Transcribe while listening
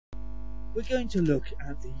we're going to look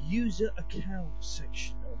at the user account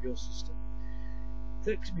section of your system.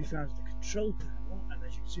 That can be found in the control panel, and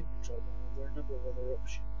as you can see in the control panel, there are a number of other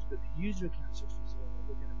options, but the user account section is the one that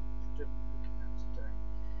we're going to be predominantly looking at today.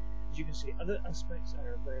 As you can see, other aspects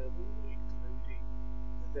are available, including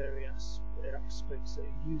the various aspects that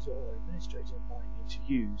a user or administrator might need to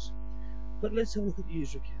use. But let's have a look at the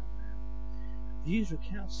user account now. The user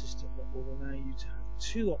account system will allow you to have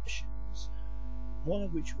two options, one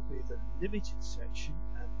of which will be the limited section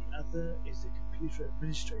and the other is the computer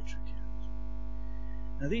administrator account.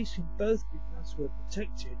 Now these can both be password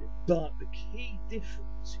protected, but the key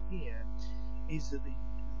difference here is that the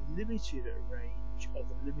limited range of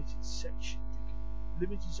the limited section, the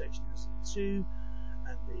limited section has the two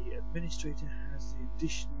and the administrator has the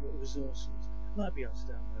additional resources, like being able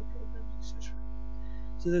to download programs, etc.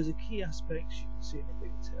 So those are key aspects. You can see in the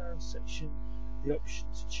big details section the option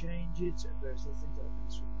to change it and various other things like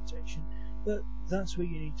password protection, but that's where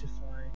you need to find